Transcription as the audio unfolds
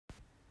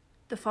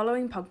The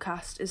following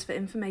podcast is for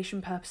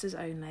information purposes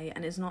only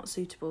and is not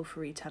suitable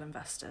for retail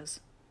investors.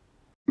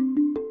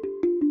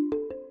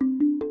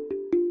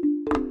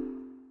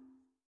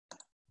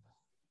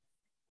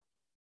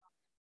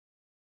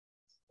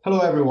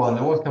 Hello, everyone,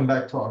 and welcome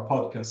back to our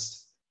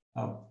podcast.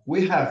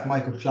 We have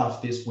Michael Clough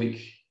this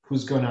week,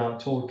 who's going to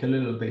talk a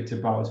little bit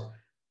about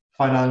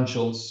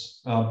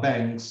financials,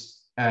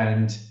 banks,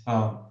 and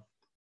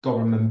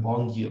government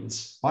bond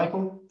yields.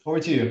 Michael, over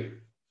to you.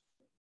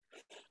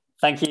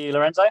 Thank you,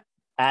 Lorenzo.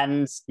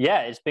 And yeah,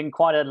 it's been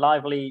quite a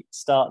lively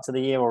start to the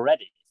year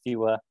already. If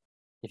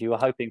you were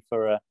hoping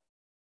for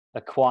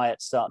a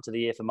quiet start to the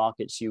year for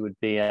markets, you would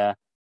be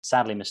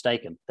sadly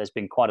mistaken. There's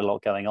been quite a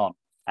lot going on,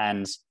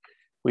 and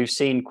we've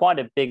seen quite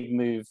a big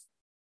move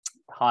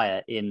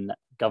higher in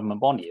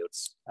government bond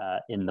yields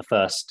in the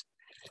first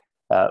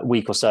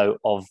week or so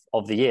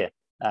of the year.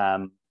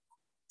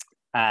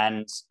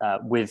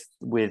 With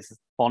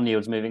bond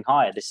yields moving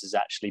higher, this has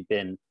actually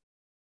been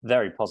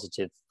very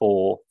positive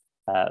for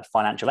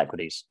financial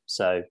equities.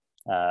 So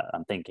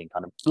I'm thinking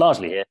kind of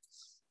largely here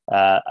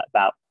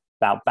about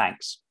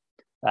banks.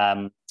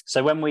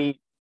 So when we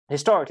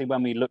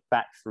look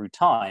back through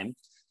time,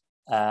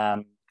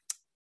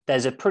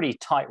 there's a pretty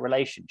tight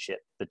relationship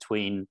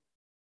between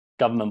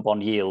government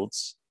bond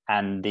yields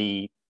and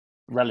the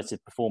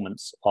relative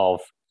performance of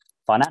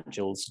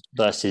financials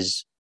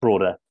versus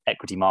broader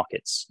equity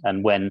markets.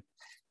 And when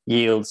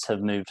yields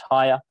have moved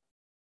higher,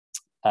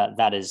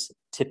 that has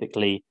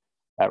typically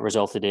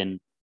resulted in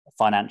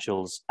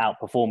financials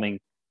outperforming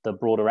the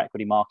broader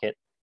equity market.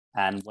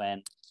 And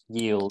when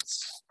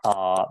yields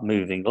are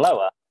moving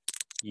lower,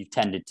 you've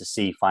tended to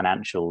see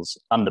financials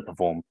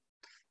underperform.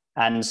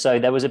 And so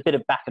there was a bit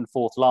of back and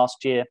forth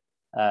last year.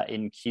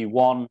 In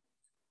Q1,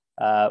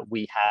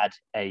 we had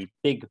a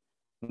big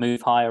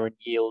move higher in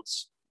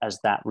yields as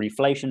that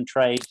reflation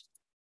trade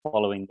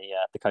following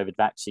the COVID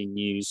vaccine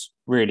news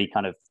really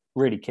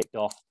kicked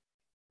off.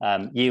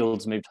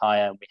 Yields moved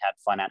higher, and we had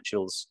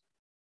financials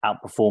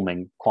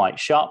outperforming quite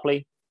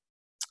sharply.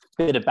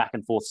 Bit of back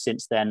and forth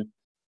since then.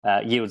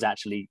 Yields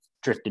actually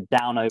drifted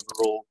down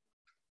overall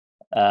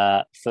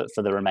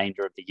for the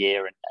remainder of the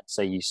year, and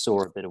so you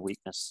saw a bit of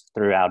weakness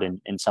throughout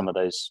in some of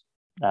those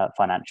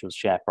financials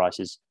share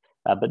prices.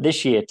 But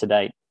this year to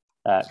date,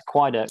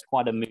 quite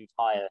a move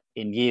higher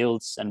in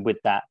yields, and with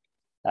that,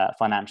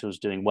 financials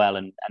doing well,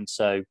 and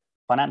so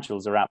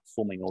financials are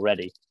outperforming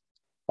already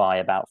by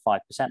about 5%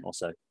 or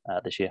so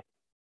this year.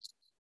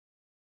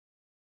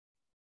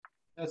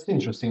 That's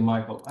interesting,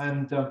 Michael.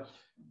 And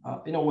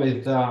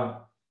with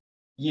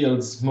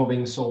yields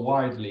moving so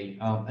widely,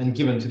 and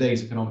given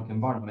today's economic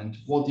environment,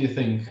 what do you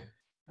think,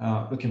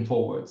 looking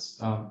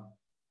forwards,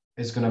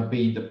 is going to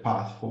be the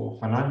path for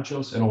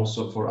financials and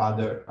also for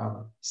other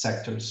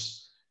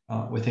sectors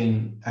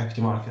within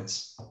equity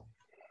markets?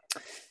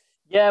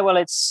 Yeah, well,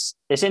 it's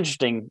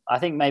interesting. I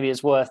think maybe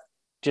it's worth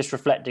just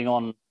reflecting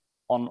on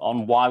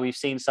why we've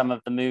seen some of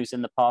the moves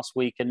in the past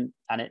week, and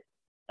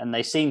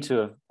they seem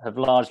to have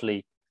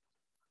largely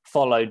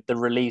followed the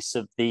release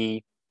of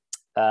the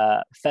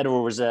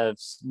Federal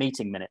Reserve's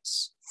meeting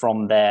minutes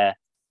from their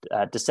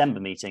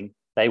December meeting.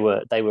 They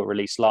were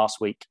released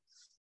last week,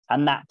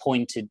 and that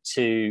pointed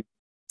to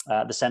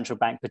the central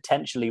bank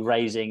potentially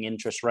raising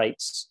interest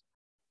rates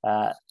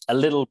a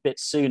little bit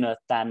sooner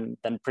than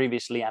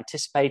previously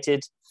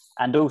anticipated,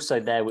 and also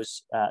there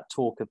was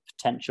talk of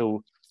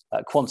potential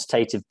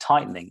quantitative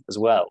tightening as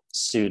well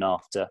soon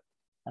after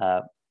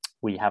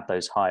we have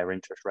those higher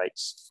interest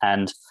rates.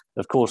 And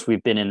of course,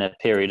 we've been in a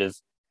period of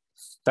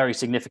very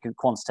significant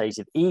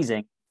quantitative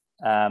easing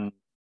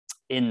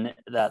in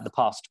the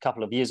past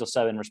couple of years or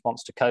so in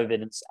response to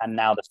COVID, and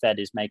now the Fed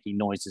is making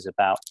noises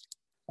about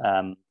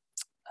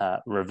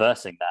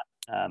reversing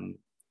that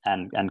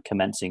and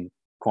commencing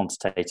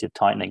quantitative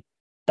tightening.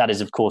 That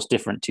is, of course,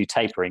 different to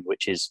tapering,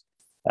 which is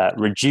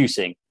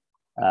reducing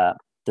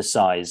the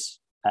size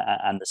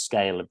and the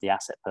scale of the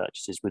asset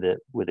purchases with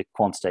a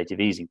quantitative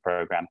easing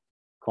program.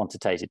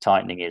 Quantitative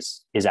tightening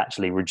is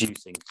actually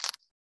reducing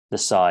the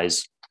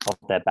size of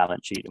their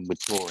balance sheet and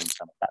withdrawing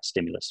some of that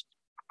stimulus.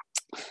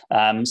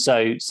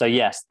 So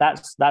yes,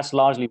 that's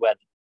largely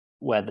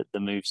where the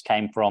moves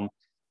came from.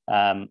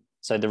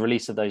 So the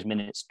release of those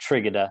minutes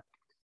triggered a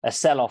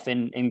sell-off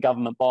in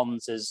government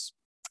bonds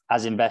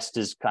as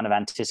investors kind of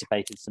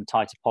anticipated some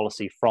tighter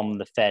policy from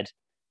the Fed,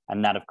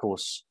 and that of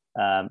course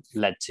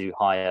led to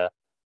higher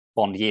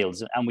bond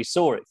yields, and we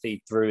saw it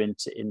feed through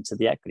into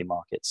the equity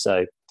market.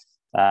 So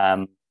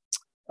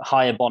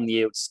higher bond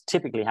yields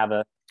typically have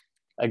a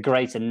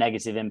greater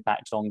negative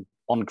impact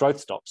on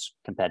growth stocks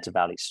compared to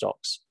value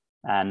stocks,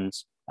 and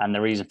the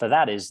reason for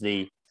that is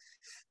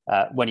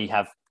when you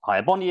have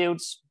higher bond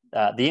yields,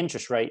 the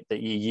interest rate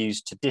that you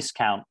use to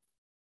discount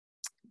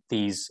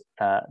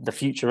the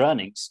future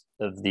earnings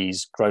of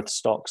these growth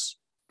stocks,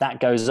 that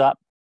goes up,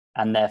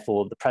 and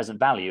therefore the present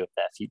value of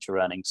their future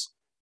earnings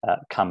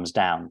comes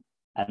down.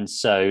 And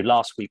so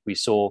last week we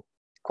saw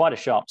quite a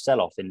sharp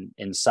sell-off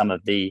in some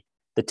of the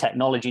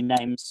technology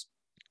names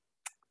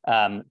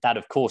that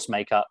of course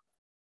make up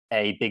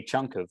a big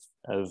chunk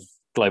of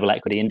global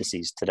equity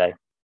indices today.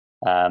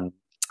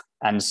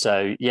 And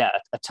so, yeah,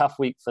 a tough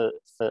week for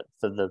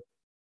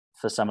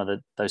some of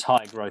those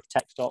high growth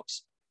tech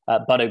stocks,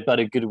 but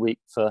a good week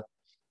for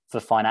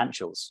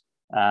financials.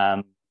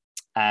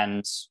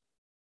 And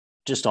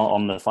just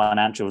on the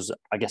financials,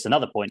 I guess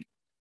another point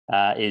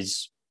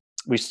is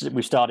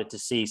we've started to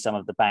see some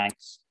of the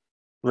banks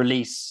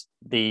release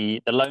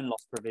the loan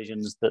loss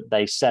provisions that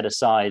they set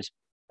aside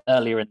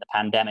earlier in the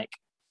pandemic.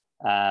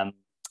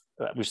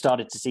 We've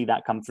started to see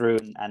that come through,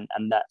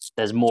 and that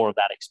there's more of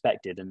that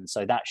expected, and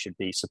so that should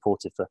be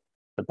supportive for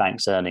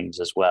banks' earnings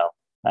as well.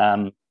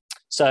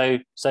 So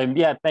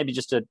yeah, maybe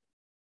just a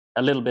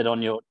little bit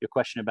on your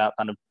question about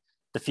kind of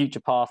the future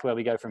path where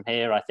we go from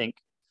here. I think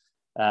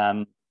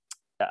a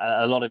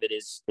lot of it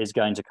is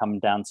going to come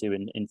down to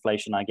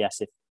inflation, I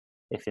guess.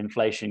 If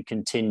inflation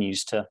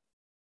continues to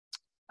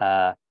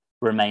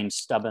remain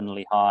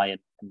stubbornly high, and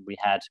we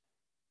had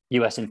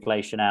US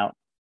inflation out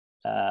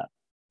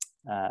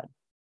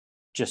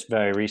just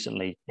very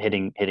recently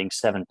hitting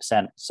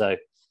 7%. So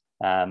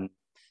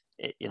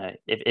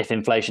if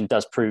inflation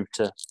does prove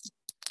to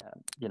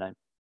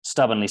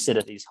stubbornly sit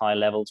at these high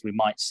levels, we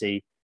might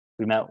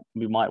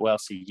well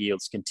see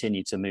yields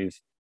continue to move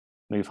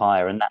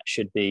higher, and that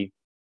should be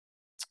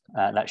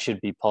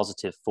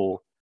positive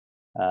for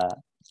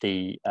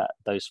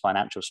those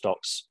financial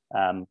stocks.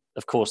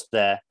 Of course,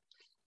 their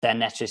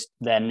net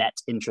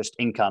interest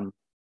income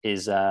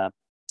is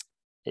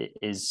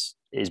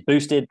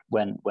boosted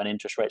when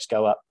interest rates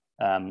go up.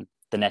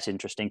 The net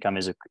interest income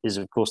is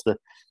of course the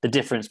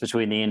difference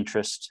between the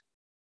interest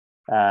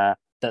that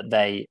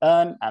they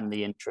earn and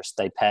the interest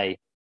they pay.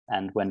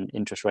 And when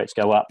interest rates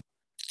go up,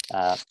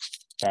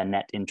 their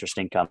net interest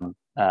income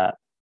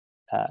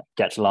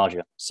gets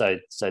larger. So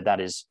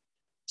that is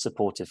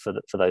supportive for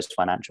those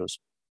financials.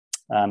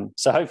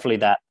 So hopefully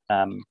that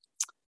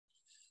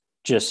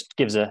just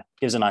gives a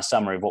nice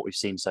summary of what we've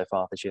seen so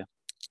far this year.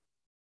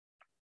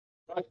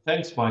 Right,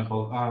 thanks,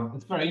 Michael.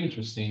 It's very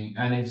interesting,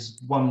 and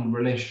it's one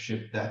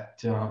relationship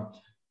that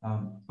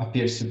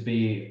appears to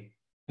be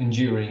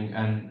enduring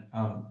and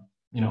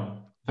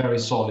very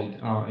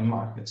solid in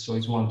markets. So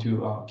it's one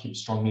to keep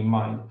strongly in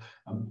mind.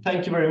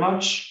 Thank you very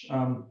much,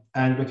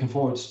 and looking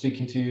forward to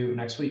speaking to you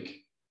next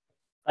week.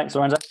 Thanks,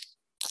 Lorenzo.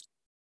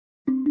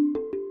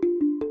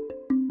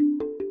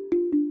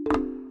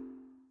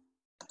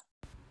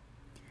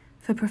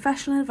 For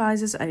professional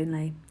advisors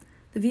only.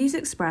 The views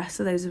expressed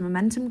are those of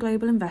Momentum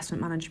Global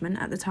Investment Management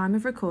at the time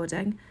of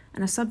recording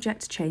and are subject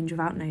to change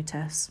without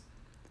notice.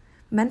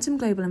 Momentum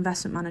Global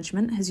Investment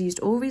Management has used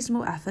all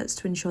reasonable efforts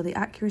to ensure the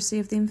accuracy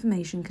of the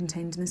information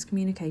contained in this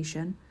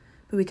communication,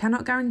 but we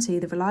cannot guarantee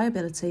the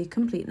reliability,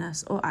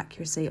 completeness, or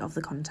accuracy of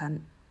the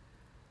content.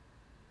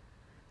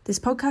 This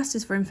podcast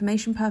is for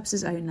information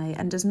purposes only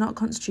and does not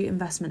constitute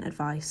investment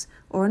advice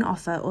or an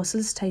offer or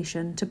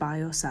solicitation to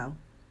buy or sell.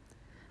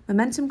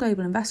 Momentum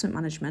Global Investment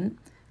Management,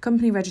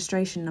 company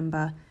registration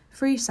number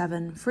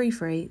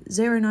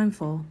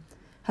 3733094,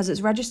 has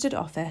its registered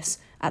office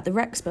at the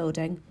Rex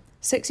Building,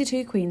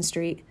 62 Queen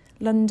Street,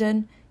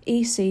 London,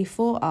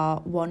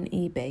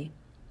 EC4R1EB.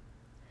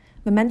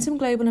 Momentum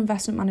Global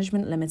Investment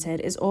Management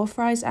Limited is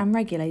authorised and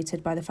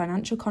regulated by the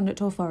Financial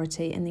Conduct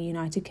Authority in the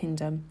United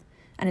Kingdom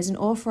and is an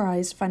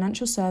authorised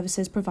financial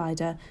services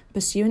provider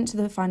pursuant to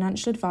the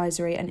Financial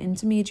Advisory and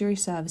Intermediary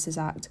Services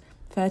Act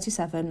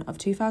 37 of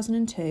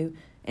 2002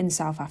 in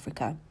South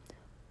Africa.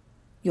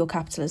 Your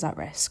capital is at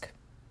risk.